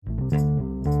Hi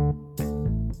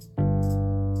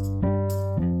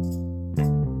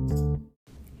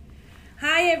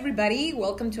everybody,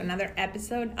 welcome to another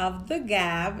episode of The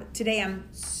Gab. Today I'm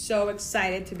so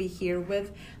excited to be here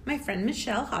with my friend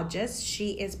Michele Hodges.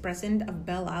 She is president of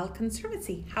Belle Isle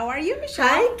Conservancy. How are you, Michele?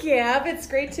 Hi Gab, it's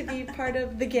great to be part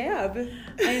of The Gab.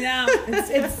 I know,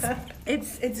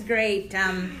 it's great.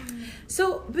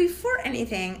 So before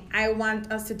anything, I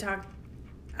want us to talk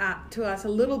to us a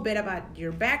little bit about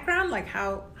your background, like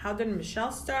how did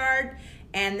Michele start,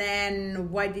 and then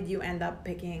why did you end up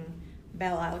picking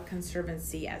Belle Isle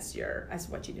Conservancy as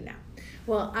what you do now?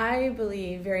 Well, I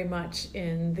believe very much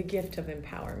in the gift of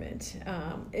empowerment.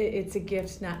 It's a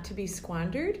gift not to be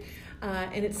squandered,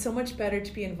 and it's so much better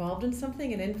to be involved in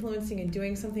something and influencing and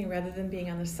doing something rather than being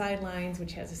on the sidelines,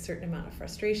 which has a certain amount of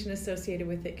frustration associated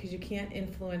with it because you can't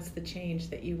influence the change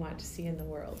that you want to see in the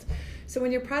world. So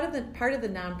when you're part of the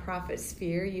nonprofit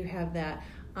sphere, you have that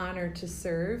honor to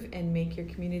serve and make your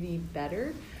community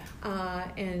better.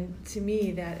 And to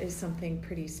me, that is something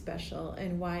pretty special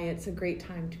and why it's a great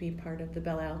time to be part of the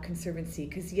Belle Isle Conservancy.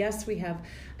 Because yes, we have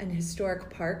an historic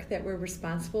park that we're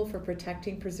responsible for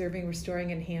protecting, preserving,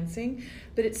 restoring, enhancing,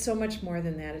 but it's so much more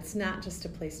than that. It's not just a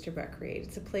place to recreate.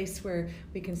 It's a place where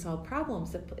we can solve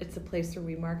problems. It's a place where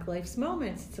we mark life's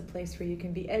moments. It's a place where you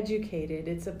can be educated.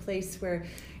 It's a place where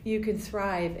you can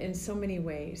thrive in so many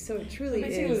ways. So it truly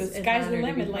is. The sky's the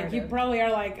limit. Like you probably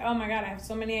are like, oh my God, I have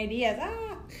so many ideas.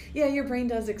 Yeah, your brain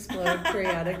does explode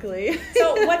periodically.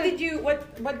 So what did you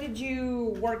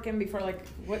work in before? Like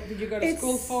what did you go to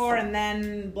school for, and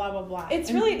then blah blah blah?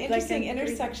 It's really an interesting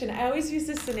intersection. I always use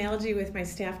this analogy with my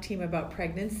staff team about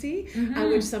pregnancy,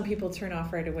 which some people turn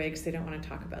off right away because they don't want to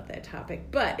talk about that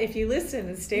topic. But if you listen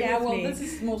and stay with me, this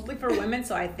is mostly for women,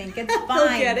 so I think it's fine.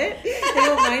 They'll get it. They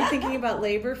don't mind thinking about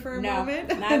labor for a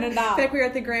moment. Not at all. In fact, we were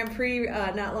at the Grand Prix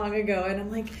not long ago, and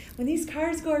I'm like, when these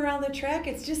cars go around the track,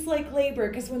 it's just like labor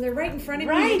because when they're right in front of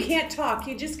you, you can't talk.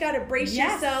 You just got to brace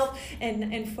yourself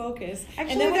and focus.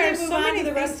 Actually, and then when there you are move so on many to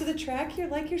the rest of the track, you're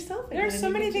like yourself. There are so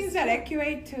many things that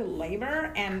equate to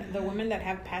labor, and the women that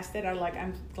have passed it are like,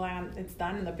 I'm glad it's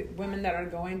done, and the women that are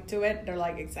going to it, they're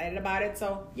like excited about it.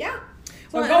 So yeah.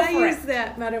 Well, and I use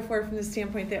that metaphor from the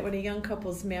standpoint that when a young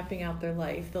couple's mapping out their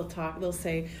life, they'll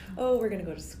say, oh, we're going to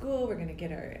go to school, we're going to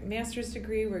get our master's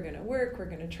degree, we're going to work, we're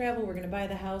going to travel, we're going to buy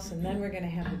the house, and then we're going to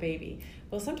have the baby.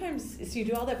 Well, sometimes, so you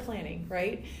do all that planning,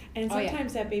 right? And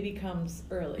sometimes that baby comes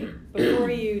early, before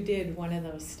you did one of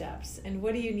those steps. And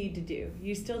what do you need to do?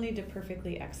 You still need to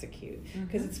perfectly execute,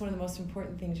 because it's one of the most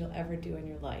important things you'll ever do in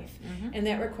your life. And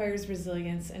that requires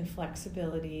resilience and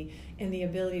flexibility and the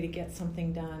ability to get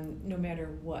something done no matter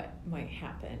what might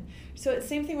happen. So it's the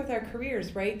same thing with our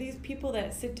careers, right? These people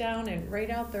that sit down and write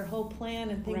out their whole plan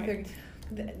and think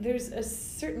there's a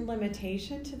certain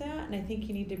limitation to that, and I think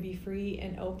you need to be free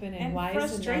and open and wise enough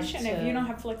frustration if you don't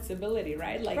have flexibility,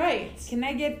 right? Like, can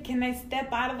I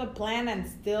step out of the plan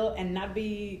and not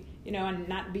be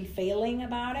failing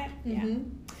about it? Yeah.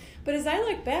 But as I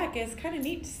look back, it's kind of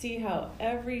neat to see how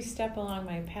every step along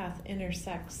my path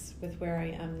intersects with where I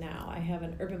am now. I have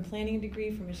an urban planning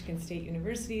degree from Michigan State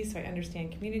University, so I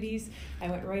understand communities. I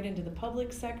went right into the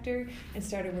public sector and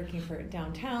started working for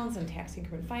downtowns and tax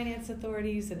increment finance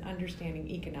authorities and understanding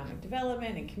economic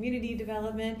development and community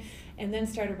development, and then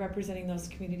started representing those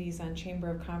communities on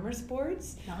Chamber of Commerce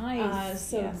boards.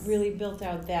 Nice. Really built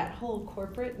out that whole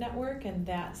corporate network and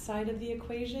that side of the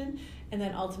equation. And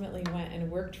then ultimately went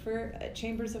and worked for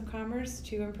Chambers of Commerce,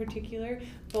 two in particular,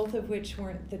 both of which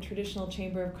weren't the traditional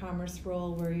Chamber of Commerce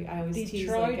role where I always tease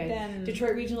like a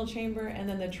Detroit Regional Chamber and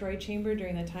then the Troy Chamber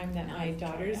during the time that my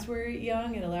daughters were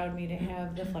young. It allowed me to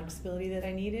have the flexibility that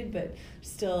I needed, but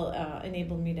still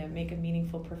enabled me to make a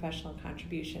meaningful professional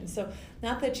contribution. So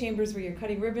not that chambers where you're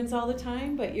cutting ribbons all the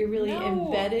time, but you're really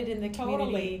embedded in the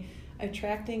community,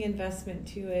 attracting investment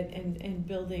to it and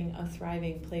building a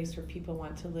thriving place where people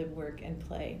want to live, work, and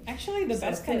play. Actually, the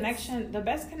best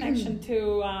connection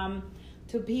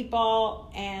to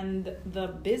people and the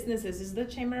businesses is the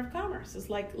Chamber of Commerce. It's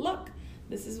like, look,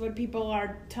 this is what people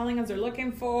are telling us they're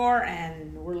looking for,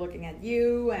 and we're looking at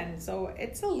you, and so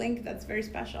it's a link that's very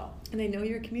special. And I know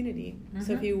your community,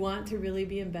 so if you want to really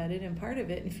be embedded and part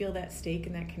of it and feel that stake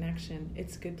and that connection,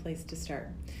 it's a good place to start.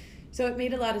 So it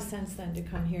made a lot of sense then to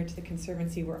come here to the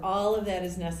Conservancy where all of that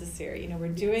is necessary. We're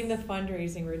doing the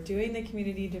fundraising, we're doing the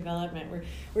community development,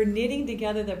 we're knitting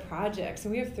together the projects,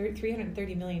 and we have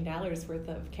 $330 million worth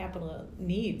of capital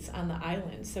needs on the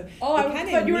island. So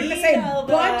I thought you were going to say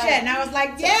budget, and I was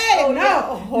like,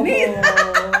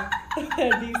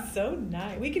 that'd be so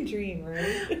nice. We can dream,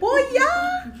 right? Well,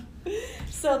 yeah.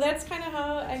 So that's kind of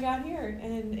how I got here,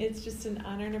 and it's just an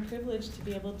honor and a privilege to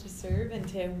be able to serve and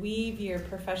to weave your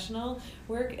professional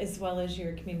work as well as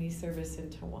your community service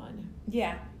into one.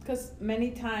 Yeah, because many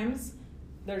times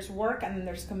there's work and then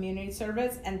there's community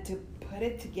service, and to put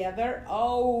it together,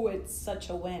 it's such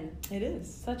a win. It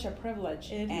is such a privilege.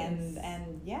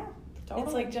 And yeah, totally.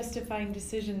 It's like justifying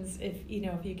decisions if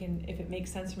it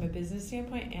makes sense from a business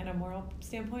standpoint and a moral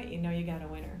standpoint. You got a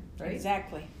winner, right?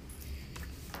 Exactly.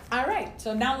 All right,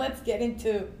 so now let's get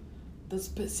into the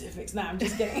specifics. No, I'm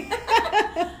just kidding.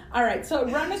 All right, so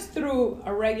run us through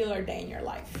a regular day in your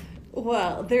life.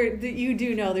 Well, you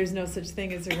do know there's no such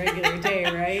thing as a regular day,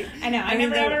 right? I know. I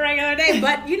never have a regular day,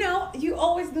 but you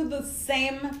always do the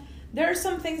same. There are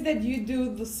some things that you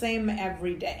do the same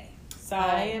every day. So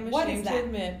I am ashamed to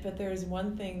admit, but there is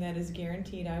one thing that is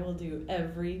guaranteed I will do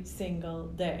every single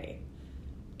day.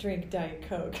 Drink Diet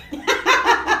Coke.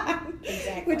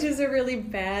 Exactly. Which is a really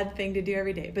bad thing to do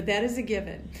every day, but that is a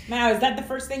given. Now, is that the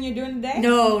first thing you do in the day?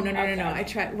 No. Okay. I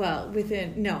try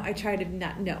to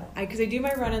not, because I do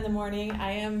my run in the morning.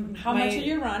 How much do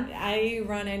you run? I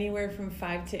run anywhere from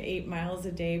 5 to 8 miles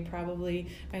a day, probably.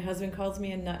 My husband calls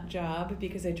me a nut job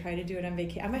because I try to do it on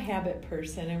vacation. I'm a habit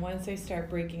person, and once I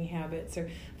start breaking habits or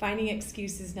finding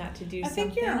excuses not to do something. I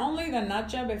think you're only the nut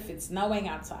job if it's snowing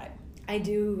outside. I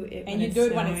do it and you do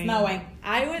it when it's snowing.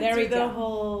 I went through the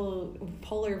whole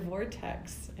polar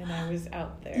vortex, and I was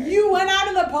out there. You went out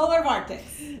in the polar vortex,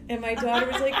 and my daughter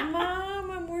was like, "Mom,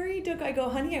 I'm worried." I go,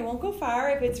 "Honey, I won't go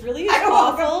far if it's really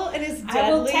awful and as deadly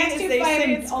I will text as you they if say I'm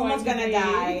it's almost gonna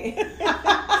die."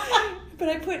 But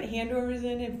I put hand warmers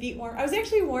in and feet warm. I was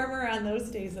actually warmer on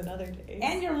those days than other days.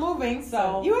 And you're moving,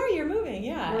 so you're moving,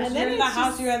 yeah. And then in the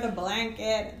house, you have the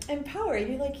blanket. Empower.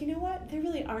 You're like, you know what? There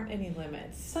really aren't any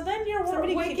limits. So then you're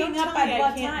waking up up at what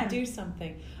time? I can't do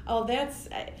something. Oh, that's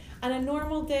on a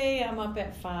normal day. I'm up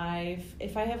at 5.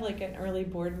 If I have like an early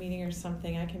board meeting or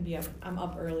something, I can be up. I'm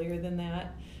up earlier than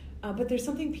that. But there's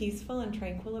something peaceful and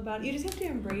tranquil about it. You just have to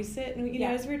embrace it. And know,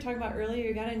 as we were talking about earlier,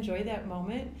 you got to enjoy that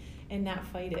moment and not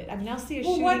fight it. I mean, I'll see a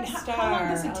shooting star. How long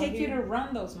does it take you to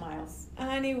run those miles?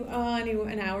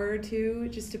 An hour or two. It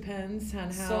just depends on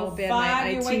how bad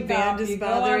 5, my IT band is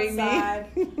bothering me.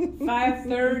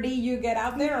 5:30, you get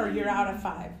out there, or you're out at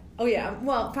 5? Oh yeah,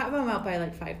 well, I'm out by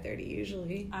like 5:30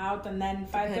 usually. Out, and then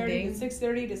 5:30 to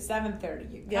 6:30 to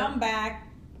 7:30. You come back,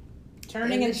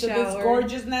 turning into shower. This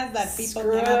gorgeousness that people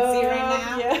cannot see right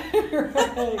now. Yeah,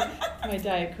 right. My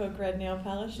Diet Coke red nail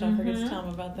polish. Don't forget to tell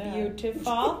them about that.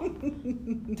 Beautiful.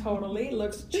 Totally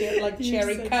looks like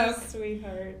cherry You're Coke. Such a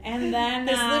sweetheart. And then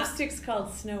this lipstick's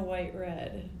called Snow White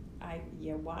Red.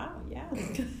 Wow, yeah.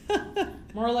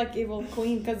 More like Evil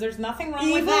Queen, because there's nothing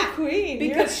wrong with that. Evil Queen.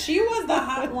 Because she was the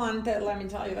hot one, let me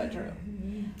tell you the truth.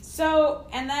 So,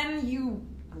 and then you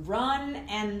run,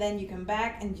 and then you come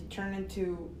back, and you turn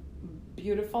into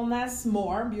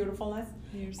more beautifulness.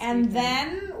 And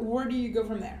then, where do you go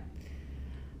from there?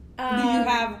 Do you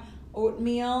have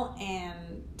oatmeal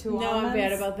and 2 almonds? No, I'm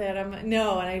bad about that. And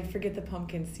I forget the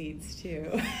pumpkin seeds too.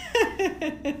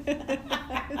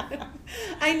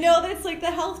 I know that's like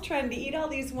the health trend to eat all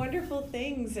these wonderful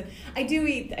things, and I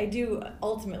do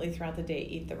ultimately throughout the day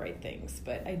eat the right things,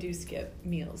 but I do skip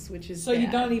meals, which is so bad.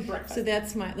 You don't eat breakfast. So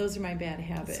those are my bad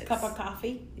habits. A cup of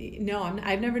coffee? No,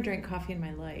 I've never drank coffee in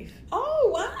my life. Oh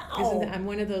wow! I'm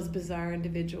one of those bizarre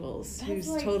individuals who's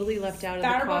like totally left out of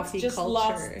Starbucks the coffee just culture.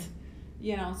 Lost,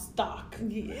 stock.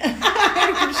 Yeah.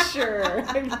 I'm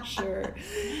sure.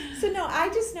 So no, I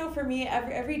just know for me,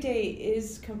 every day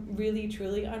is really,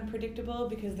 truly unpredictable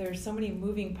because there's so many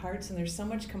moving parts and there's so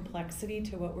much complexity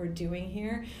to what we're doing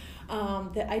here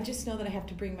that I just know that I have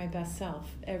to bring my best self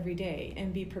every day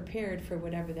and be prepared for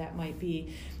whatever that might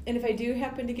be. And if I do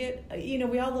happen to get,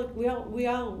 we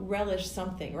all relish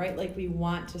something, right? Like we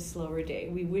want a slower day.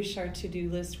 We wish our to-do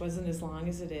list wasn't as long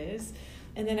as it is.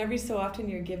 And then every so often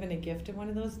you're given a gift of one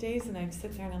of those days, and I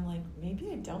sit there and I'm like, maybe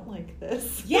I don't like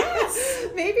this. Yes.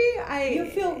 Maybe You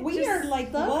feel weird,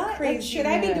 like what? Like, should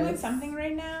I be doing something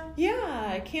right now?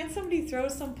 Yeah. Can't somebody throw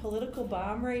some political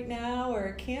bomb right now,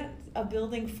 or can't a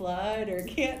building flood, or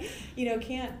can't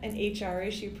an HR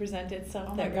issue present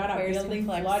itself that requires a building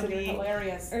complexity? Flood, you're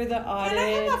hilarious. Or the audit. Can I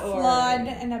have a flood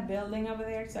in a building over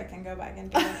there so I can go back and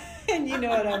do it? And you know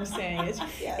what I'm saying.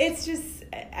 Yes. It's just,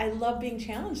 I love being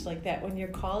challenged like that when you're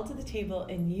called to the table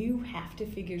and you have to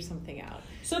figure something out.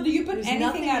 So do you put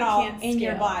anything at all in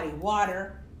your body?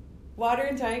 Water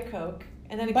and Diet Coke.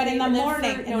 And then but in the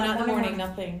morning, not in the morning,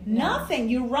 nothing. Nothing.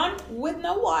 You run with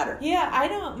no water. Yeah, I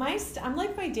don't. I'm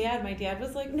like my dad. My dad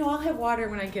was like, "No, I'll have water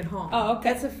when I get home." Oh,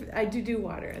 okay. I do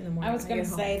water in the morning. I was going to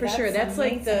say for sure. That's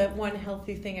amazing. Like the one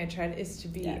healthy thing I try is to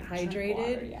be hydrated.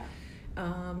 Water, yeah.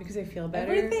 because I feel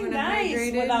better Everything when I'm nice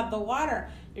hydrated. without the water.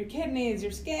 Your kidneys,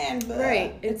 your skin. Blah.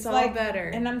 Right. It's all like, better.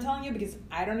 And I'm telling you, because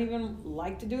I don't even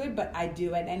like to do it, but I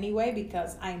do it anyway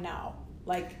because I know.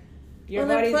 Like, your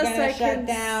body's going to shut down. Plus,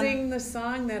 I can sing the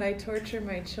song that I torture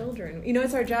my children. You know,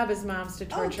 it's our job as moms to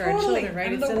torture our children,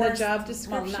 right? It's in the job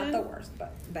description. Well, not the worst,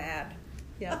 but bad.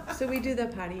 Yeah, so we do the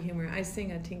potty humor. I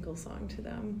sing a tinkle song to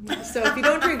them. So if you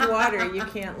don't drink water, you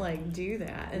can't like do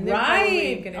that. And they're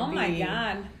probably going to be my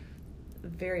God.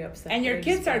 Very upset. And your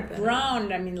kids are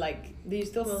grown. I mean, like, do you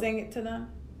still sing it to them?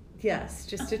 Yes,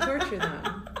 just to torture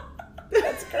them.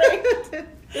 That's great.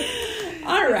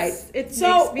 All right. It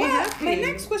makes me happy. My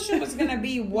next question was going to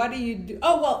be, what do you do?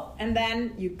 Oh, well, and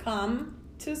then you come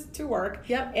to work.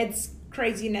 Yep. It's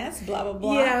craziness, blah, blah,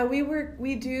 blah. Yeah,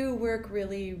 we do work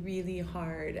really, really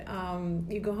hard.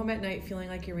 You go home at night feeling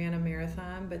like you ran a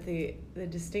marathon, but the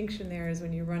distinction there is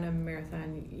when you run a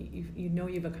marathon, you know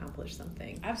you've accomplished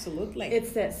something. Absolutely.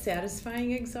 It's that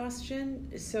satisfying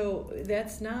exhaustion. So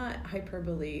that's not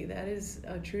hyperbole. That is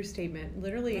a true statement.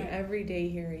 Literally every day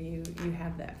here you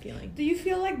have that feeling. Do you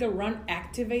feel like the run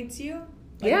activates you?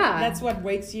 Like, yeah. That's what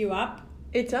wakes you up?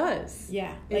 It does.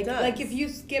 Yeah. It does. Like if you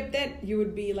skipped it, you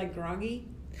would be like groggy?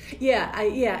 Yeah,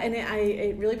 and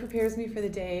it really prepares me for the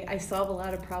day. I solve a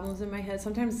lot of problems in my head.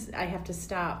 Sometimes I have to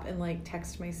stop and like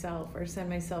text myself or send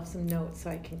myself some notes so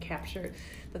I can capture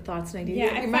the thoughts and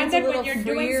ideas. Yeah, I find that when you're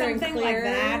doing something like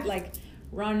that, like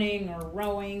running or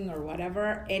rowing or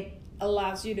whatever, it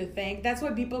allows you to think. That's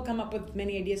why people come up with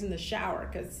many ideas in the shower,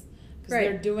 because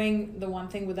they're doing the one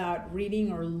thing without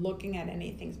reading or looking at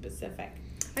anything specific.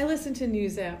 I listen to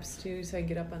news apps too, so I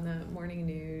get up on the morning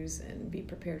news and be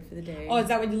prepared for the day. Oh, is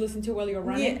that what you listen to while you're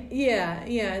running? Yeah.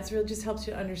 It's really just helps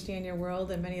you understand your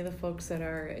world, and many of the folks that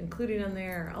are included on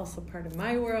there are also part of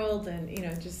my world, and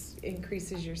just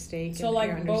increases your stake and your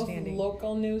understanding. So like both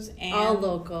local news and all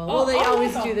local. Oh, well, they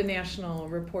always local. do the national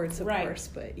reports, of course,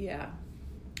 but yeah,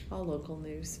 all local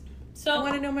news. So I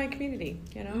want to know my community.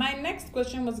 My next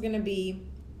question was going to be,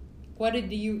 what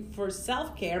did you for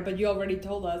self-care? But you already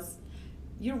told us.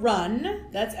 You run.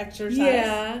 That's exercise.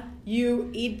 Yeah. You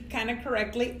eat kind of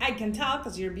correctly. I can tell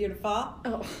because you're beautiful.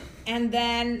 Oh. And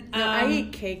then... I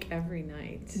eat cake every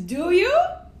night. Do you?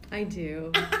 I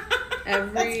do.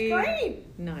 Every That's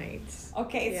great. night.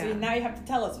 Okay, so now you have to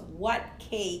tell us what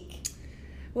cake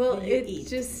Well, do you it eat?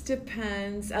 Just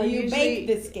depends. Do you bake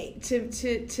this cake?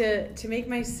 To make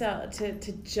myself...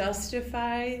 To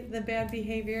justify the bad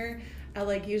behavior...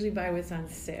 I usually buy what's on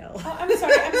sale. Oh, I'm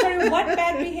sorry. What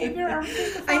bad behavior are we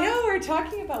talking about? I know we're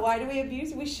talking about why do we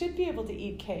abuse? We should be able to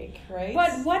eat cake, right?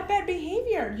 But what bad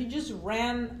behavior? You just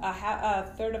ran a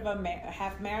third of a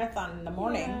half marathon in the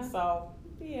morning, so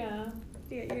yeah.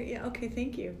 Okay,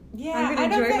 thank you. Yeah, I'm going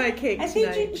to enjoy my cake tonight.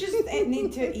 I think you just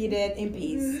need to eat it in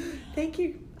peace. Thank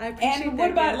you. I appreciate that. And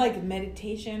what about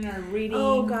meditation or reading?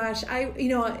 Oh gosh,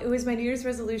 it was my New Year's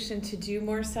resolution to do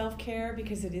more self-care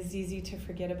because it is easy to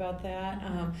forget about that.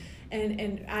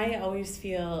 And I always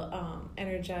feel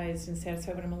energized and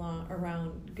satisfied when I'm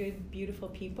around good, beautiful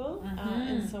people,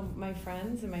 and so my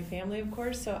friends and my family, of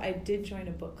course. So I did join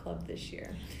a book club this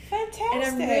year. Fantastic! And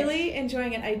I'm really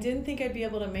enjoying it. I didn't think I'd be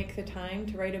able to make the time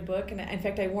to write a book, and in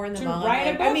fact, I warned them all.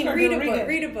 Read a book.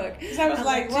 Read a book. Because I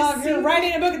was if you're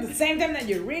writing a book at the same time that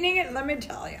you're reading it, let me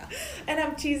tell you. And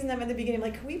I'm teasing them in the beginning,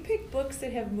 can we pick books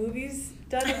that have movies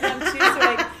done with them too,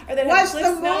 or that have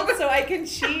list notes so I can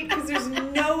cheat? Because there's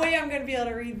no way I'm going to be able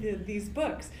to read these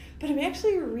books. But I'm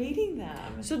actually reading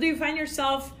them. So do you find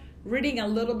yourself reading a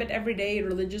little bit every day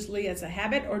religiously as a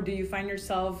habit, or do you find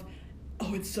yourself,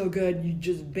 oh, it's so good, you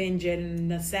just binge it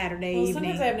in a Saturday evening?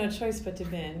 Sometimes I have no choice but to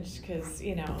binge because,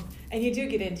 and you do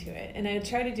get into it. And I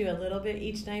try to do a little bit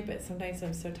each night, but sometimes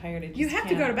I'm so tired. You have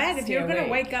to go to bed. If you're going to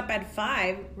wake up at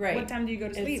 5, what time do you go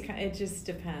to sleep? It just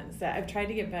depends. I've tried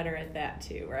to get better at that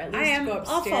too, or at least go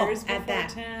upstairs before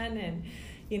 10 and...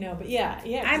 but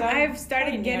I've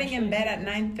started getting in bed at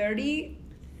 9:30,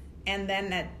 and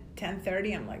then at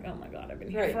 10:30, I'm like, oh my God, I've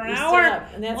been here for an hour.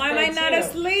 Why am I not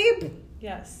asleep?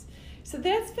 Yes. So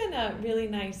that's been a really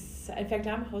nice. In fact,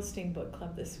 I'm hosting book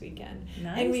club this weekend,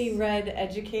 and we read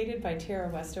 "Educated" by Tara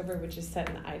Westover, which is set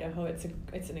in Idaho. It's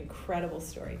an incredible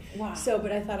story. Wow. So,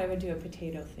 but I thought I would do a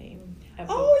potato theme.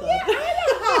 Idaho!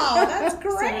 That's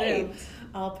great.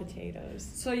 All potatoes.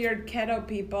 So you're keto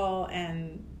people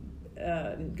and.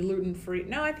 Gluten-free.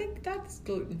 No, I think that's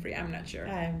gluten-free. I'm not sure.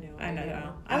 I have no idea. I don't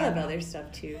know. I love other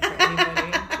stuff too for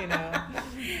anybody,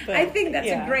 But, I think that's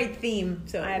a great theme.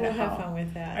 So we'll have fun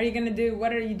with that.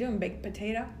 What are you doing? Baked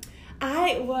potato?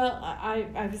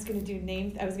 I was gonna do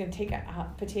names. I was gonna take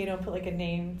a potato and put like a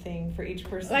name thing for each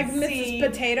person. Like Mrs.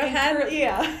 Potato Head?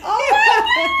 Yeah.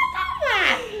 Oh,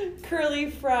 curly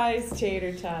fries,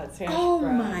 tater tots, hash Oh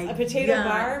browns. my A potato God.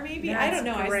 bar, maybe? I don't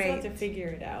know. Great. I still have to figure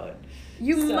it out.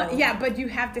 But you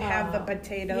have to have the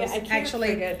potatoes. Yeah, I can't actually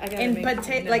forget. I gotta in make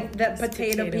potato, like the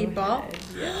potato people. head,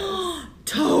 yes.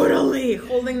 Totally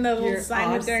holding the little You're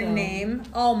sign with their awesome. name.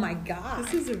 Oh my God.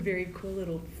 This is a very cool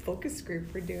little focus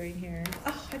group we're doing here.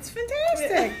 Oh, it's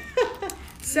fantastic.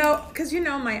 So, because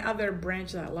my other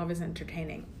branch that I love is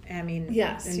entertaining. I mean,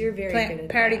 Yes, and you're very good at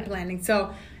party that. planning.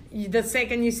 So, the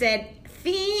second you said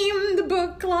themed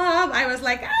book club, I was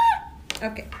like,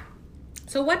 okay.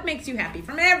 So, what makes you happy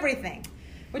from everything?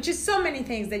 Which is so many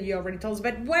things that you already told us.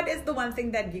 But what is the one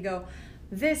thing that you go,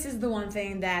 this is the one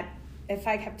thing that if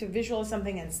I have to visualize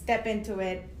something and step into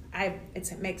it,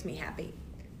 it makes me happy.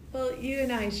 Well, you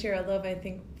and I share a love, I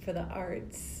think, for the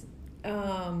arts.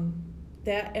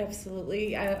 That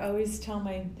absolutely. I always tell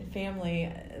my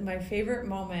family, my favorite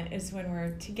moment is when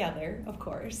we're together, of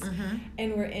course,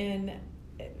 and we're in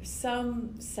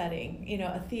some setting,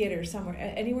 a theater somewhere,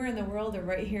 anywhere in the world or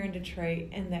right here in Detroit,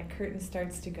 and that curtain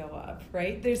starts to go up,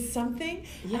 right? There's something,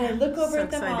 and I look over so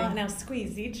at them all, exciting. and I'll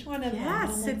squeeze each one of them. Yes,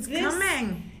 and I'm like, it's this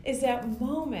coming. is that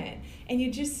moment, and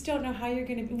you just don't know how you're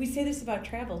going to. We say this about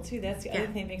travel too. That's the other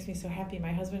thing that makes me so happy.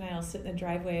 My husband and I will sit in the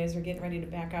driveway as we're getting ready to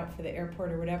back out for the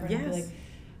airport or whatever, and I'll be like,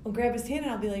 we'll grab his hand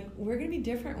and I'll be like, we're going to be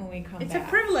different when we come back. It's a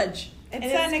privilege. It's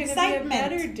an excitement. It's going to be a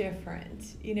better different.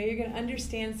 You're going to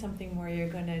understand something more. You're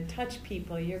going to touch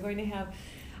people. You're going to have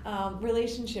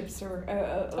relationships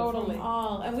Totally. from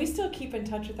all. And we still keep in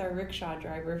touch with our rickshaw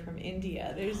driver from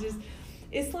India. There's this.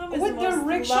 Islam is With the the most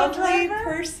rickshaw lovely driver?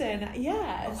 person.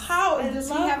 Yes. How? I Does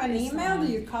he love have an Islam. email?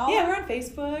 Do you call Yeah, him? we're on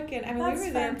Facebook, and That's we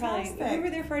were there fantastic. we were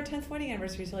there for our 10th wedding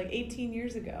anniversary, so like 18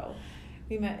 years ago.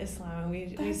 We met Islam, and we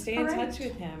That's stay in great. touch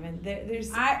with him. And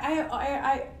there's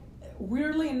I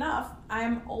weirdly enough,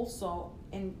 I'm also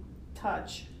in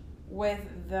touch with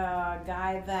the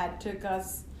guy that took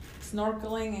us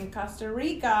snorkeling in Costa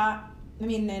Rica.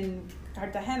 In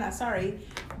Cartagena, sorry,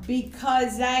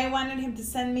 because I wanted him to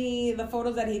send me the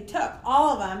photos that he took,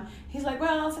 all of them. He's like,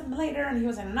 well, I'll send them later, and he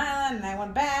was in an island, and I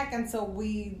went back, and so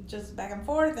we just back and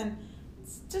forth, and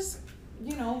it's just,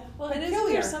 well, and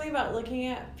isn't there something about looking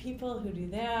at people who do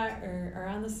that, or are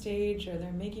on the stage, or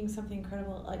they're making something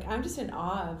incredible? Like, I'm just in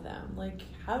awe of them. Like,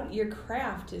 how your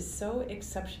craft is so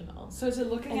exceptional. So is it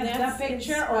looking And at that's that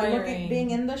picture inspiring. or being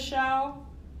in the show?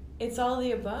 It's all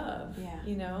the above, Yeah.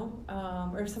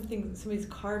 Or somebody's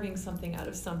carving something out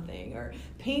of something, or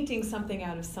painting something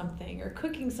out of something, or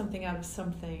cooking something out of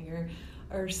something,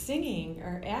 or singing,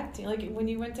 or acting. Like when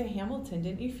you went to Hamilton,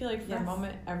 didn't you feel like for a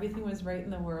moment everything was right in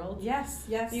the world? Yes.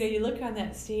 You look on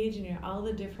that stage and all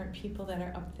the different people that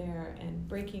are up there and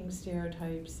breaking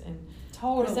stereotypes and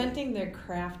presenting their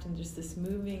craft in just this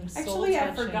moving, Actually, I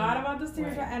soul-touching forgot about the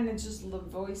stereotype, way. and it's just the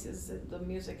voices, the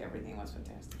music, everything was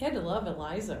fantastic. You had to love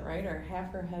Eliza, right? Or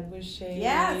half her head was shaved.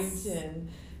 Yes. And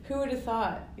who would have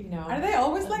thought, Are they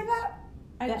always like that?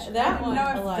 I That don't one, know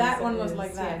if Eliza that one was is,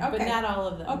 like that. yeah, Okay. but not all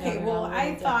of them. Okay, No, well, they're all I a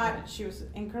little thought different. she was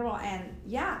incredible, and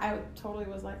I totally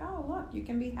was like, oh, look, you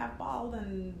can be half bald,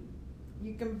 and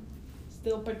you can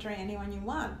still portray anyone you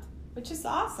want, which is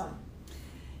awesome.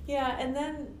 Yeah, and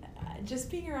then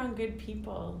just being around good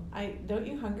people. Don't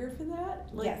you hunger for that?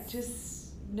 Like, Yes.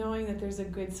 just knowing that there's a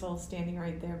good soul standing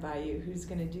right there by you who's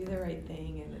going to do the right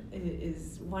thing and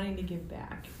is wanting to give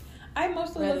back. I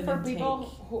mostly Rather look for than people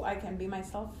take. who I can be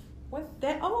myself with.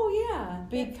 Because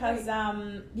Because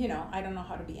I don't know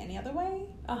how to be any other way.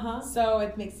 uh-huh. So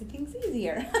it makes things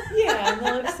easier. Yeah, and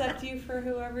they'll accept you for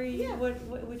whoever you Yeah.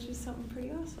 which is something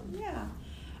pretty awesome. Yeah.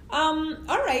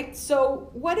 All right. So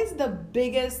what is the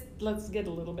biggest, let's get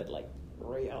a little bit like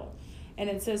real. And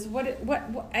it says, what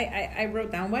I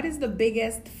wrote down, what is the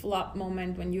biggest flop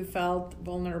moment when you felt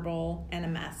vulnerable and a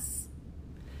mess?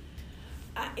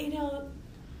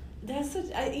 That's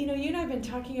you and I have been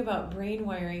talking about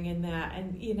brainwiring in that,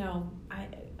 and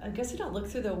I guess I don't look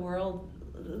through the world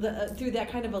through that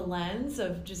kind of a lens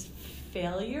of just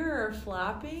failure or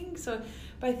flopping. So,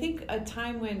 but I think a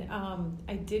time when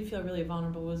I did feel really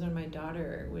vulnerable was when my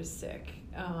daughter was sick.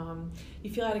 You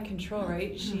feel out of control,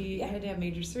 right? She had to have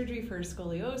major surgery for her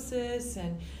scoliosis,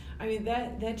 and I mean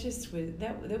that just was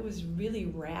that was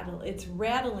really It's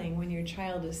rattling when your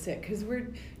child is sick, because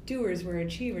we're doers, we're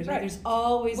achievers. Right? There's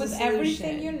always with a solution.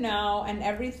 everything and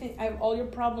everything, all your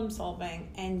problem solving,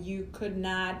 and you could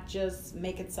not just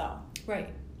make it so.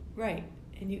 Right,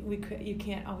 and you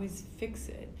can't always fix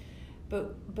it.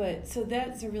 But so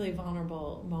that's a really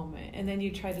vulnerable moment, and then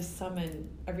you try to summon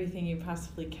everything you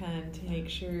possibly can to make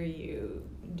sure you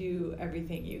do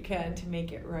everything you can to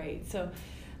make it right. So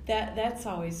that's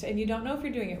always, and you don't know if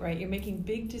you're doing it right. You're making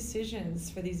big decisions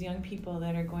for these young people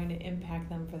that are going to impact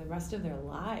them for the rest of their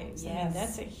lives. Yes. I mean,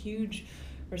 that's a huge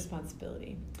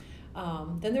responsibility.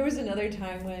 Then there was another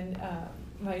time when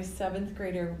my 7th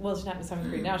grader, well, she's not in 7th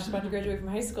grade now, she's about to graduate from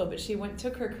high school, but she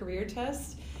took her career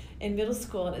test in middle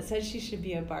school, and it said she should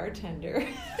be a bartender.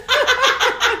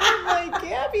 I'm like,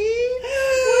 Gabby,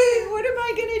 what am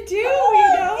I going to do?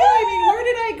 I mean, where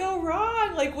did I go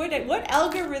wrong? Like, what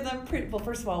algorithm? Well,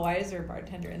 first of all, why is there a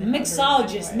bartender in the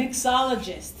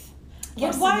Mixologist.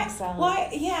 Yeah, why?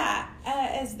 Yeah,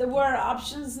 is there were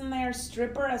options in there,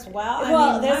 stripper as well?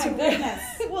 Well, that's my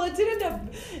goodness. Well, it did end up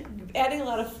adding a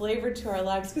lot of flavor to our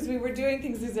lives because we were doing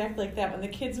things exactly like that. When the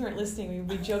kids weren't listening, we would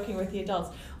be joking with the adults.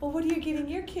 Well, what are you getting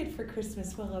your kid for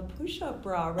Christmas? Well, a push-up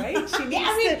bra, right? She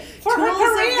needs for her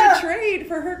career. Of the trade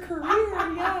for her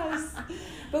career. Yes.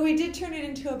 But we did turn it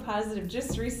into a positive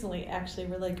just recently, actually.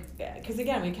 We're like, because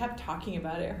again, we kept talking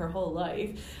about it her whole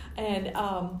life. And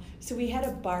so we had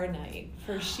a bar night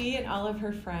for she and all of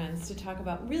her friends to talk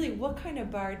about really what kind of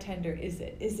bartender is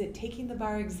it? Is it taking the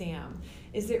bar exam?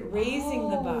 Is it raising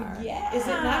the bar? Yeah. Is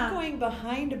it not going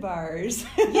behind bars?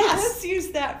 Yes. Let's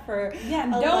use that for a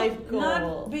life goal.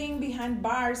 Not being behind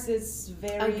bars is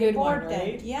very a good important. One,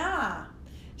 right? Yeah.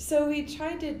 So we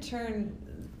tried to turn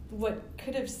what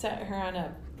could have set her on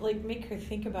a, like, make her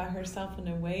think about herself in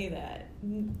a way that,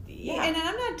 yeah. And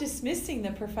I'm not dismissing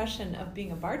the profession of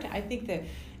being a bartender. I think that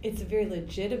it's a very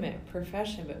legitimate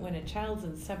profession, but when a child's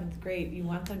in 7th grade, you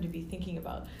want them to be thinking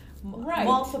about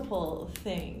multiple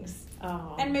things.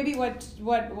 And maybe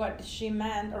what she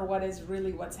meant, or what is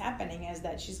really what's happening, is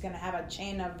that she's going to have a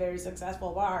chain of very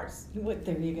successful bars.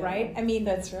 There you go. Right? I mean,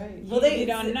 that's right. Well, you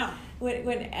don't know. That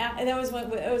was when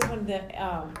the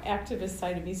activist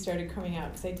side of me started coming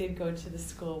out, because I did go to the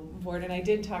school board and I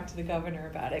did talk to the governor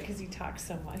about it, because he talked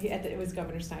so much. It was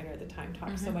Governor Snyder at the time,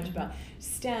 talked so much about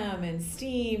STEM and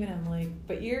STEAM, and I'm like,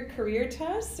 but your career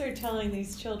tests are telling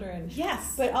these children.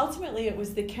 Yes. But ultimately, it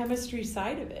was the chemistry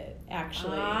side of it,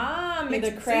 actually.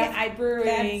 The craft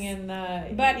brewing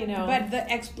and but the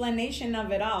explanation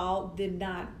of it all did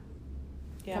not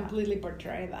completely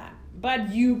portray that.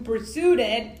 But you pursued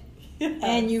it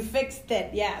and you fixed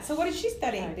it. Yeah. So what is she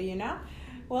studying? Do you know?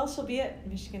 Well, she'll be at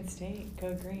Michigan State.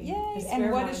 Go Green. Yay.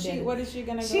 And what is she going to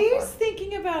go for? She's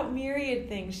thinking about myriad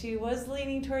things. She was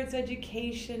leaning towards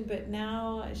education, but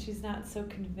now she's not so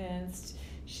convinced.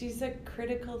 She's a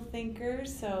critical thinker,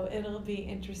 so it'll be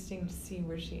interesting to see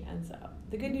where she ends up.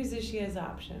 The good news is she has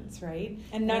options, right?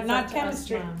 And not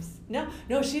chemistry.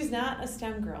 No, she's not a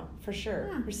STEM girl, for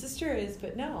sure. Her sister is,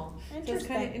 but no. So it's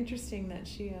kind of interesting that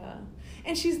she...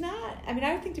 and she's not... I mean,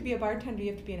 I would think to be a bartender, you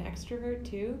have to be an extrovert,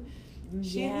 too.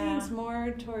 She leans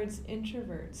more towards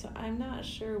introvert, so I'm not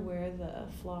sure where the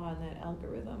flaw in that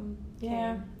algorithm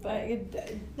came. But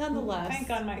nonetheless... Thank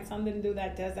God my son didn't do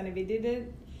that test, and if he did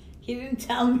it, he didn't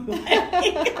tell me what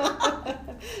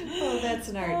Well, that's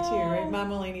an art too, right?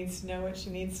 Mom only needs to know what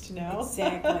she needs to know.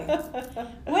 Exactly.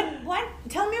 What?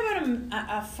 Tell me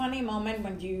about a funny moment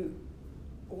when you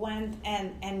went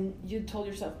and you told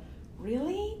yourself,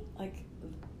 really? Like,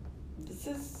 this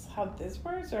is how this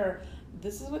works? Or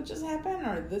this is what just happened?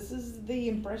 Or this is the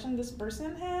impression this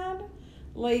person had?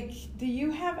 Like, do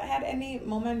you have had any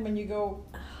moment when you go,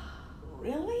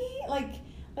 really? Like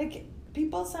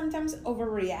people sometimes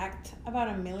overreact about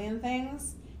a million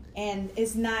things, and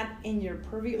it's not in your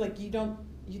purview. Like,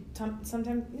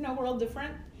 sometimes, we're all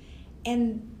different.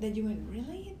 And then you went,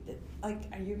 really? Like,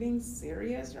 are you being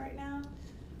serious right now?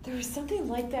 There was something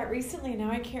like that recently.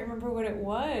 Now I can't remember what it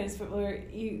was, but where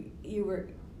you're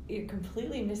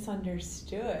completely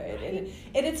misunderstood. Right.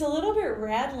 And it's a little bit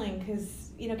rattling, because,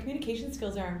 communication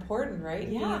skills are important, right?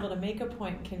 Yeah. Being able to make a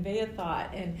point, convey a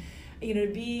thought, and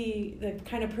to be the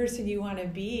kind of person you want to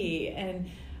be. And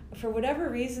for whatever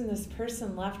reason, this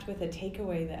person left with a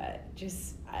takeaway that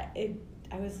just, I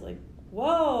was like,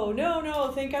 whoa,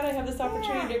 no, thank God I have this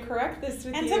opportunity to correct this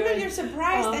with you. And sometimes you're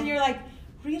surprised and you're like,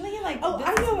 really? Like,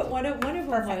 I know what one of them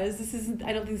was. This isn't,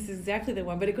 I don't think this is exactly the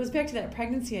one, but it goes back to that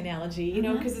pregnancy analogy,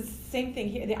 because it's the same thing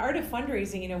here. The art of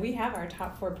fundraising, we have our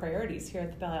top 4 priorities here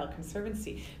at the Belle Isle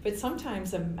Conservancy, but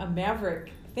sometimes a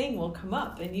maverick thing will come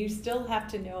up, and you still have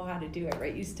to know how to do it,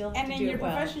 right? You still have to do it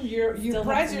well. And in your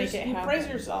profession, you praise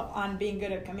yourself on being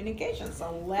good at communication,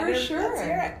 so let's hear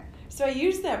it. So I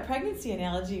used that pregnancy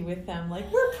analogy with them,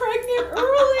 like, we're pregnant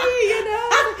early,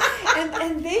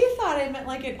 and they thought I meant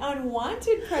like an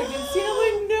unwanted pregnancy. And I'm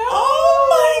like, no. Oh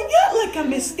my God! like a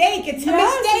mistake. It's a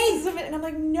mistake. And I'm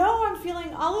like, no, I'm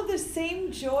feeling all of the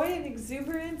same joy and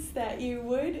exuberance that you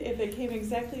would if it came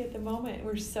exactly at the moment.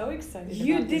 We're so excited.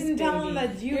 You didn't tell them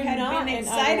that you had been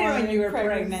excited when you were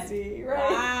pregnant.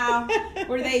 Right? Wow.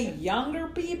 Were they younger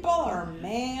people or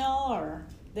male or?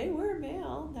 They were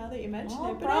male, now that you mention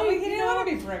it. But Probably he didn't want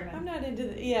to be pregnant. I'm not into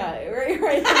the... Yeah,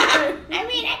 right. I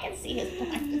mean, I can see his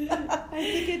point. I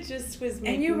think it just was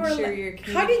making you're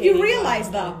communicating. How did you realize,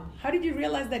 though? How did you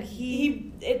realize that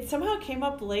It somehow came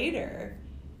up later.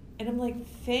 And I'm like,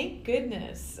 thank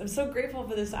goodness. I'm so grateful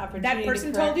for this opportunity. That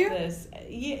person told you? This.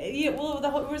 Yeah, well,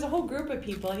 there was a whole group of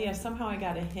people. And yeah, somehow I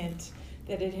got a hint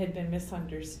that it had been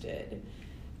misunderstood.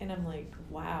 And I'm like,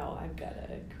 wow, I've got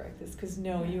to correct this. Because,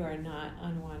 no, you are not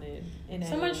unwanted in any way.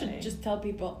 Someone should just tell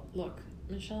people, look,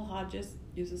 Michele Hodges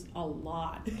uses a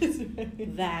lot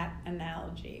that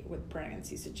analogy with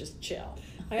pregnancy, so just chill.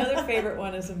 My other favorite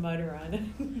one is a mud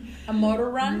run. A motor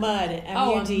run? Mud.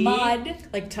 M-U-D. Oh, mud.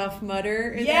 Like Tough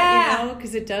Mudder. Yeah.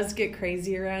 Because it does get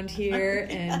crazy around here.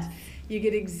 And you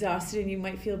get exhausted and you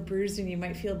might feel bruised and you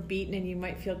might feel beaten and you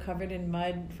might feel covered in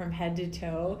mud from head to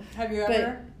toe. Have you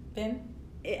ever been?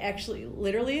 It actually,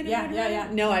 literally in a mud run?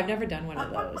 Yeah. No, I've never done one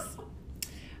of those.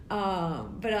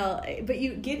 But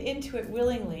you get into it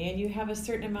willingly, and you have a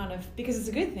certain amount of, because it's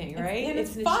a good thing, right?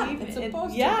 It's an fun. achievement. It's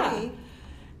supposed to be.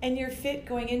 And you're fit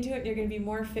going into it, and you're going to be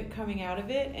more fit coming out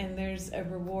of it, and there's a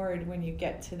reward when you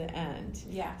get to the end.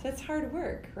 Yeah. So that's hard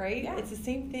work, right? Yeah. It's the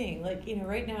same thing. Like,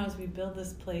 right now as we build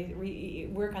this place,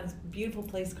 we work on this beautiful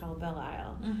place called Belle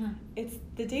Isle. Mm-hmm.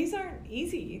 The days aren't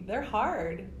easy. They're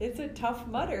hard. It's a tough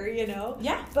mutter,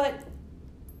 Yeah. But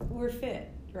we're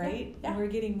fit, right? Yeah. And we're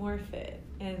getting more fit.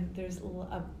 And there's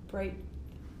a bright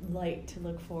light to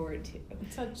look forward to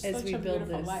as we build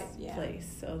this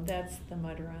place. So that's the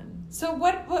mud run. So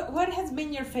what has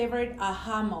been your favorite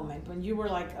aha moment when you were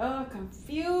like, oh,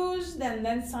 confused, and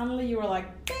then suddenly you were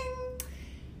like, ding?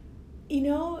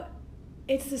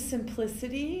 It's the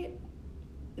simplicity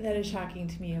that is shocking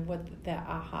to me of what that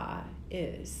aha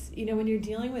is. When you're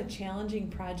dealing with challenging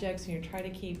projects and you're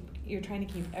trying to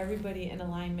keep everybody in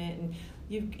alignment, and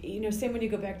same when you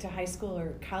go back to high school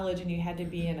or college and you had to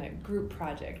be in a group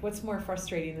project. What's more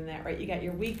frustrating than that, right? You got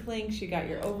your weak links, you got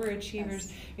your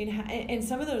overachievers. Yes. And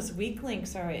some of those weak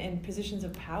links are in positions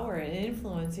of power and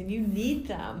influence, and you need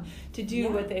them to do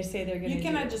what they say they're going to do. You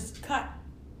cannot just cut.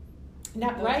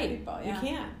 Not right. People, You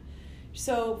can't.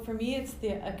 So for me, it's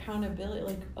the accountability.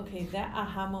 Like, okay, that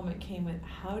aha moment came with,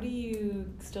 how do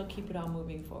you still keep it all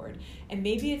moving forward? And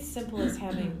maybe it's simple as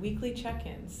having weekly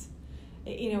check-ins.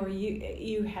 Or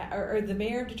or the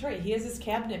mayor of Detroit, he has his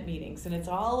cabinet meetings, and it's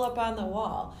all up on the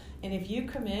wall. And if you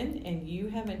come in and you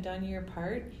haven't done your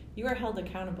part, you are held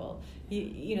accountable.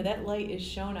 That light is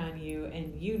shown on you,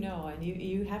 and and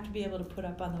you have to be able to put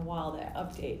up on the wall that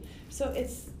update. So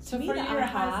it's so to me, for the you,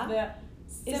 aha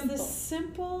is the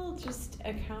simple just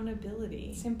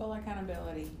accountability. Simple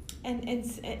accountability.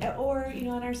 Or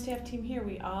on our staff team here,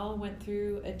 we all went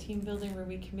through a team building where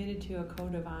we committed to a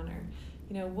code of honor.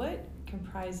 What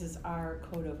comprises our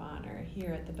code of honor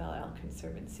here at the Belle Isle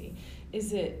Conservancy?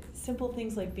 Is it simple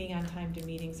things like being on time to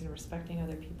meetings and respecting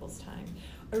other people's time,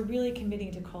 or really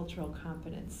committing to cultural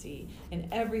competency in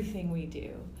everything we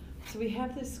do? So we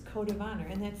have this code of honor,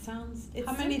 and that sounds, it's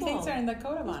How many simple. things are in the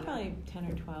code of honor? Probably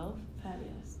 10 or 12.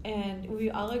 Fabulous. And we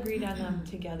all agreed on them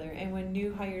together. And when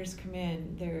new hires come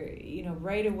in, they're,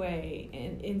 right away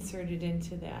and inserted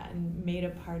into that and made a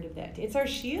part of that. It's our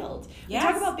shield. Yes.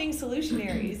 We talk about being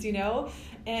solutionaries,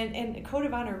 and Code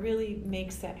of Honor really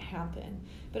makes that happen.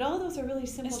 But all of those are really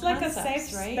simple concepts, like a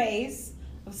safe right? space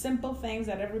of simple things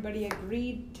that everybody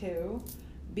agreed to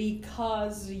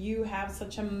because you have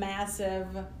such a massive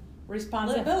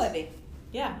responsibility. Lift.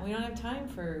 Yeah, we don't have time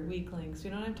for weak links.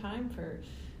 We don't have time for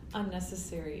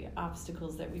unnecessary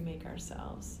obstacles that we make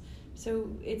ourselves. So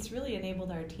it's really enabled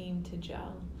our team to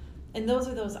gel. And those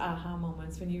are those aha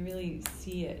moments when you really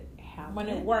see it happen. When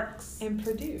it works. And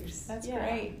produce. That's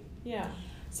great. Yeah.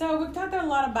 So we've talked a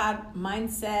lot about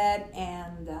mindset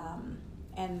and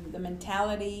the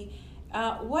mentality.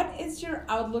 What is your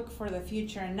outlook for the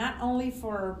future? And not only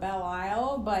for Belle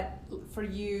Isle, but for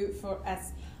you,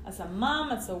 as a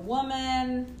mom, as a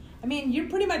woman. I mean,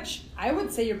 I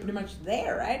would say you're pretty much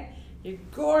there, right? You're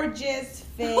gorgeous,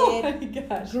 fit, oh my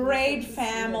gosh, great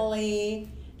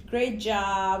family, great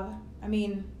job. I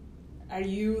mean, are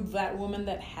you that woman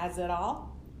that has it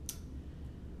all?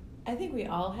 I think we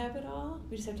all have it all.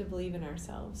 We just have to believe in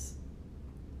ourselves.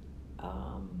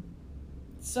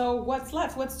 So what's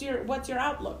left? What's your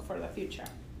outlook for the future?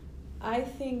 I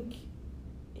think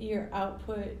your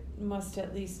output must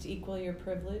at least equal your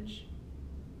privilege.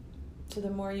 So the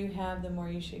more you have, the more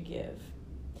you should give.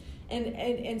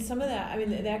 And some of that, I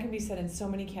mean, that can be said in so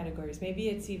many categories. Maybe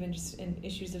it's even just in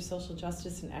issues of social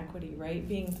justice and equity, right?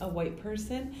 Being a white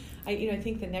person, I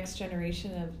think the next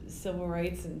generation of civil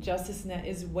rights and justice and that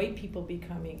is white people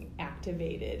becoming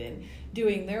activated and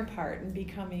doing their part and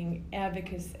becoming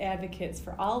advocates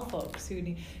for all folks who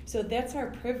need. So that's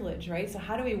our privilege, right? So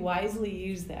how do we wisely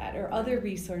use that, or other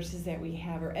resources that we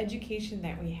have, or education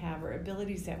that we have, or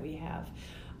abilities that we have,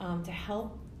 to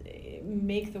help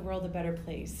make the world a better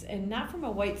place, and not from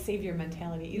a white savior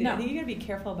mentality either. No. I think you got to be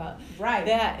careful about right.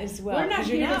 that as well. We're not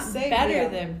here to save better you.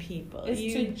 Than people. It's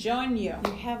to join you.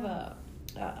 You have a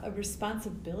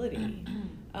responsibility.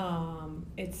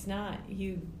 It's not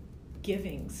you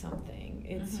giving something.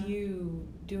 It's you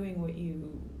doing what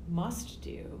you must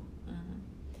do.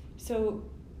 So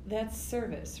that's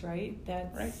service, right?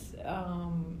 That's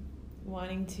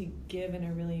wanting to give in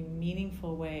a really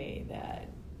meaningful way that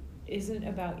isn't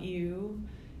about you,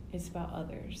 it's about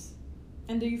others.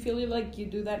 And do you feel like you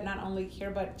do that not only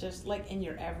here, but just like in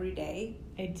your everyday?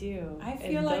 I do. I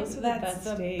feel like that's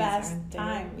the best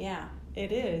time. Yeah,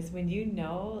 it is when you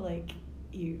know, like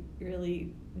you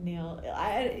really nail.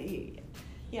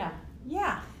 Yeah.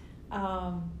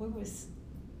 What was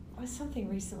something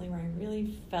recently where I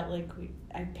really felt like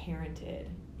I parented.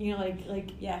 You know, like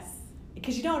yes,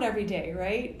 because you don't every day,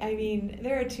 right? I mean,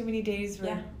 there are too many days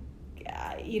where. Yeah.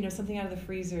 Something out of the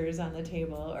freezer is on the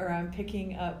table, or I'm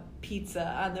picking up pizza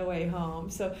on the way home.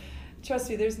 So trust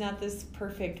me, there's not this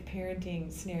perfect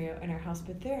parenting scenario in our house,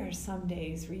 but there are some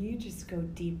days where you just go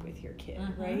deep with your kid,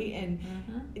 right? And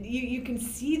you can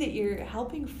see that you're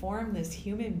helping form this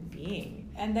human being.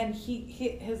 And then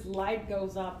his light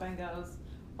goes up and goes,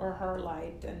 or her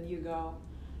light, and you go,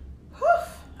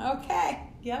 whew, okay.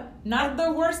 Yep. Not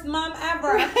the worst mom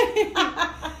ever.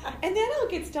 And that all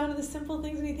gets down to the simple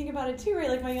things when you think about it too, right?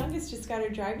 Like my youngest just got her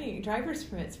driver's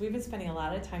permits. We've been spending a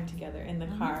lot of time together in the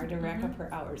car to rack up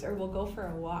her hours, or we'll go for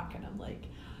a walk, and I'm like,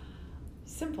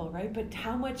 simple, right? But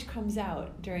how much comes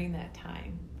out during that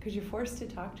time? Because you're forced to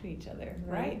talk to each other,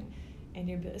 right?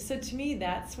 And so to me,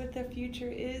 that's what the future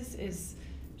is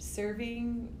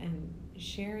serving and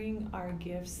sharing our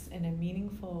gifts in a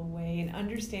meaningful way, and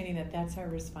understanding that that's our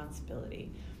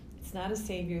responsibility. It's not a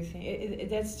savior thing.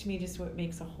 That's to me just what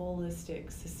makes a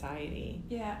holistic society.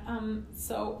 Yeah.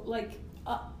 So like,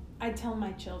 I tell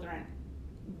my children,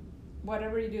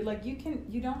 whatever you do, like you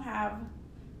don't have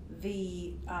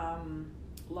the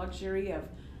luxury of,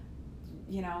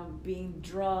 being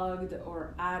drugged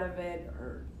or out of it,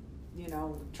 or,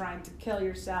 trying to kill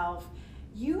yourself.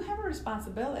 You have a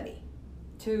responsibility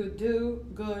to do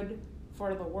good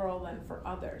for the world and for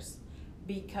others,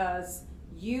 because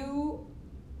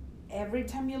every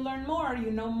time you learn more,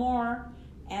 you know more,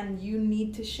 and you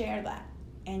need to share that,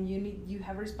 and you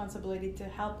have a responsibility to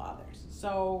help others.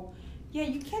 So yeah,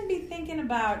 you can't be thinking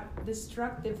about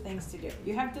destructive things to do.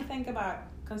 You have to think about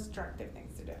constructive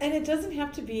things to do. And it doesn't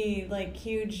have to be like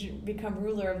huge, become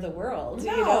ruler of the world.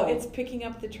 No. It's picking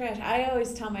up the trash. I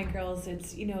always tell my girls,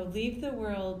 it's, leave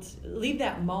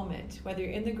that moment, whether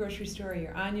you're in the grocery store, or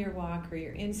you're on your walk, or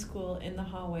you're in school, in the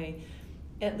hallway,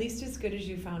 at least as good as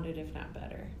you found it, if not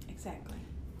better. Exactly.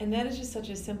 And that is just such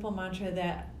a simple mantra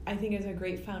that I think is a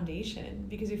great foundation,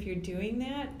 because if you're doing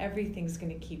that, everything's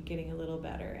going to keep getting a little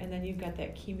better. And then you've got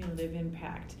that cumulative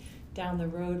impact down the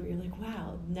road where you're like,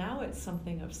 wow, now it's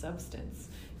something of substance.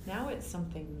 Now it's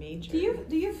something major.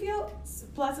 Do you feel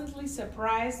pleasantly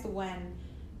surprised when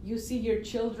you see your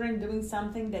children doing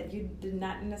something that you did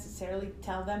not necessarily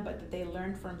tell them, but that they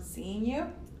learned from seeing you?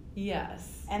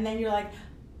 Yes. And then you're like,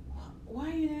 why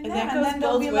are you doing that? And that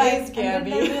goes both ways,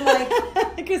 Gabby. And then they'll be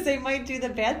like, because they might do the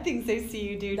bad things they see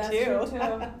you do. That's too.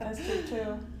 That's true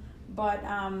too. But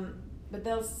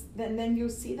then you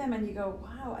see them and you go,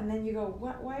 wow. And then you go,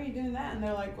 why are you doing that? And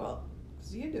they're like, well,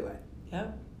 because you do it.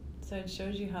 Yep. So it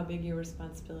shows you how big your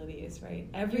responsibility is, right?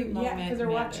 Every moment because they're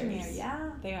matters. watching you. Yeah,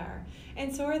 they are,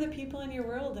 and so are the people in your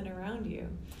world and around you.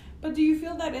 But do you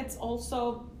feel that it's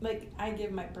also like I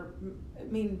give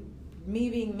me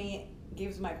being me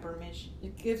gives permission.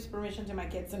 It gives permission to my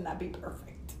kids to not be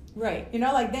perfect. Right.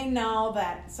 Like they know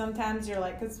that sometimes you're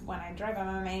like, because when I drive,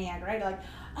 I'm a maniac, right? Like,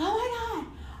 oh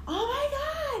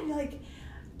my God, like,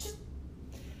 just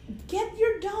get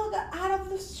your dog out of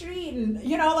the street, and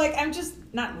like I'm just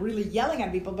not really yelling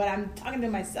at people, but I'm talking to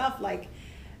myself, like,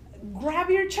 grab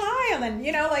your child, and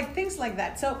like things like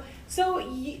that. So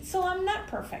I'm not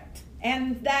perfect,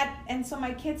 and so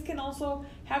my kids can also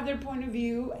have their point of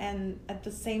view, and at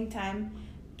the same time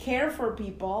care for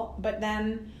people. But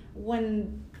then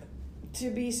when to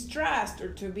be stressed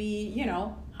or to be,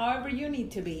 however you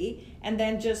need to be, and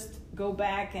then just go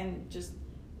back and just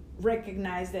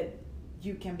recognize that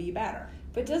you can be better.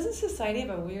 But doesn't society have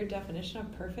a weird definition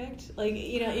of perfect? Like,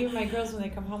 even my girls, when they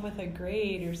come home with a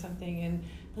grade or something, and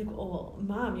like, oh, well,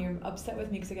 Mom, you're upset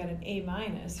with me because I got an A-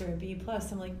 or a B+.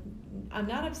 I'm like, I'm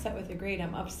not upset with the grade.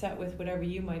 I'm upset with whatever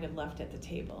you might have left at the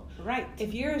table. Right.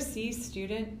 If you're a C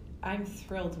student, I'm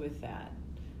thrilled with that.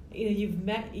 You've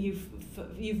met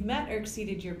or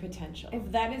exceeded your potential.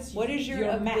 If that is what is your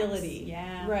ability? Max.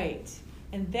 Yeah. Right.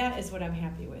 And that is what I'm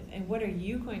happy with. And what are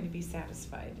you going to be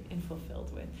satisfied and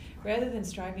fulfilled with? Rather than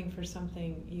striving for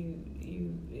something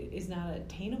you is not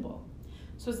attainable.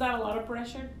 So is that a lot of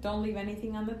pressure? Don't leave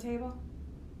anything on the table?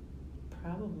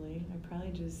 Probably. I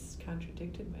probably just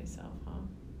contradicted myself, huh?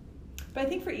 But I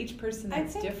think for each person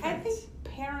that's different. I think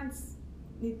parents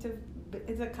it's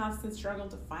a constant struggle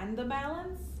to find the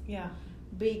balance. Yeah.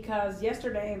 Because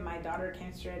yesterday my daughter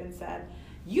came straight and said,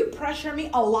 "You pressure me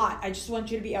a lot. I just want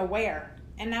you to be aware."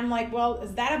 And I'm like, well,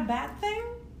 is that a bad thing?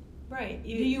 Right. Do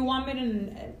you want me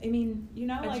to? I mean,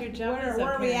 but like your job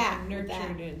where are we at?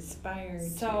 Nurtured, inspired.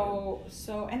 So,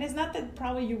 and it's not that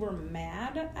probably you were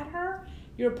mad at her.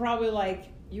 You're probably like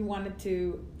you wanted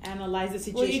to analyze the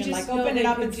situation, like open it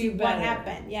up and see what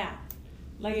happened. Yeah.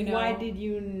 Like, why did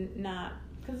you not?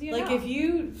 Because if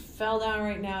you fell down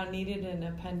right now and needed an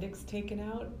appendix taken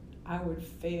out, I would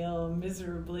fail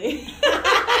miserably.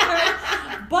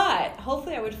 But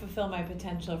hopefully I would fulfill my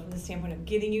potential from the standpoint of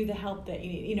getting you the help that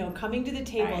you need. Coming to the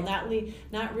table, right.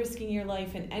 not risking your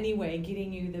life in any way,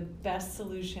 getting you the best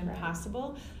solution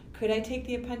possible. Could I take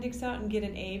the appendix out and get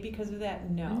an A because of that?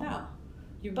 No.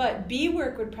 But B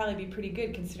work would probably be pretty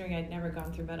good considering I'd never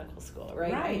gone through medical school,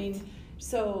 right? Right. I mean,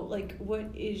 so what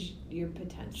is your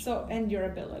potential? So, and your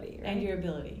ability, right? And your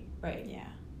ability, right. Yeah.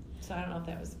 So I don't know if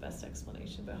that was the best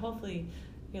explanation, but hopefully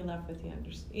you're left with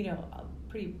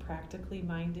pretty practically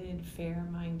minded,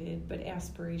 fair-minded, but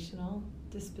aspirational.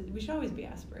 We should always be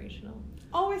aspirational.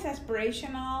 Always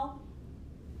aspirational,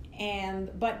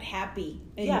 but happy,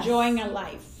 enjoying a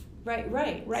life. Right.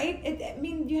 Right.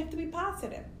 You have to be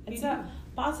positive. It's a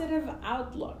positive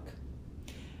outlook.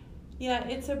 Yeah,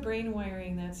 it's a brain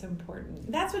wiring that's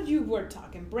important. That's what you were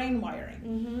talking, brain wiring.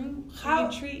 Mm-hmm. How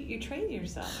you train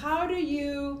yourself.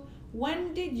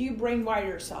 When did you brain wire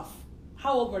yourself?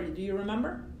 How old were you? Do you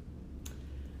remember?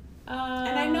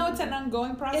 And I know it's an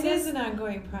ongoing process. It is an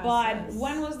ongoing process. But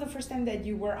when was the first time that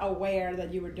you were aware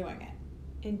that you were doing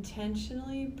it?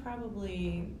 Intentionally,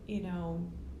 probably,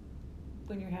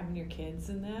 when you're having your kids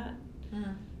and that.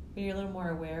 Mm. When you're a little more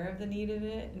aware of the need of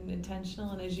it and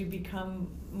intentional. And as you become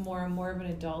more and more of an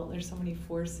adult, there's so many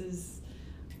forces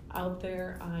out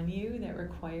there on you that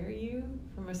require you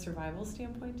from a survival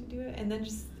standpoint to do it. And then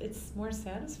it's more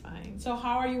satisfying. So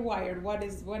how are you wired? What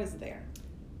is there?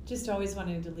 Just always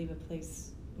wanting to leave a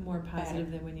place more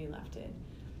positive than when you left it.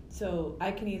 So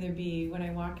I can either be, when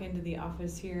I walk into the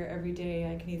office here every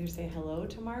day, I can either say hello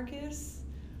to Marcus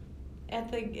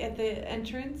at the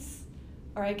entrance,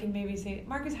 or I can maybe say,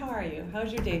 Marcus, how are you?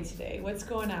 How's your day today? What's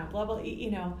going on? Blah, blah,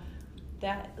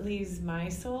 that leaves my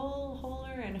soul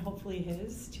wholer and hopefully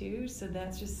his too. So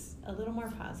that's just a little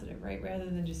more positive, right? Rather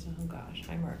than just, oh gosh,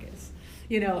 hi Marcus.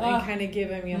 And kind of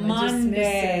giving me a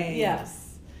Monday.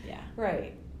 Yes. Yeah.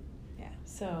 Right. Yeah.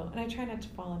 So, and I try not to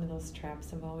fall into those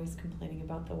traps of always complaining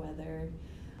about the weather.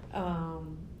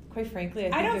 Quite frankly,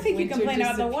 I don't think you complain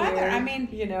about the weather. I mean,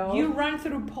 you run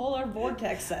through polar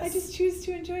vortexes. I just choose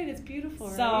to enjoy it. It's beautiful,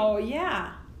 right? So,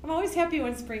 yeah. I'm always happy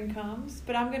when spring comes,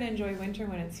 but I'm going to enjoy winter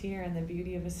when it's here and the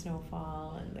beauty of a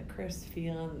snowfall and the crisp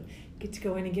feel and get to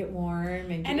go in and get warm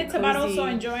and it's about also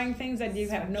enjoying things that you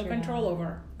have no control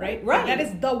over, right? Right. That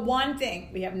is the one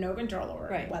thing we have no control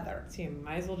over, weather. So you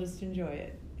might as well just enjoy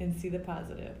it and see the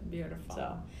positive. Beautiful.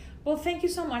 So, well, thank you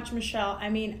so much, Michelle. I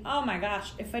mean, oh my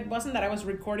gosh, if it wasn't that I was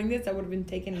recording this, I would have been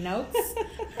taking notes.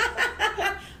 But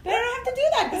I don't have to do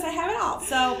that because I have it all.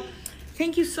 So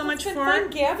thank you so much for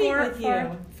gabbing with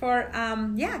you.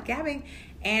 Gabbing.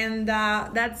 And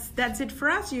that's it for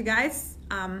us, you guys.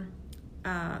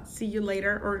 See you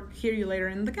later or hear you later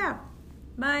in the gab.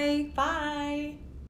 Bye. Bye.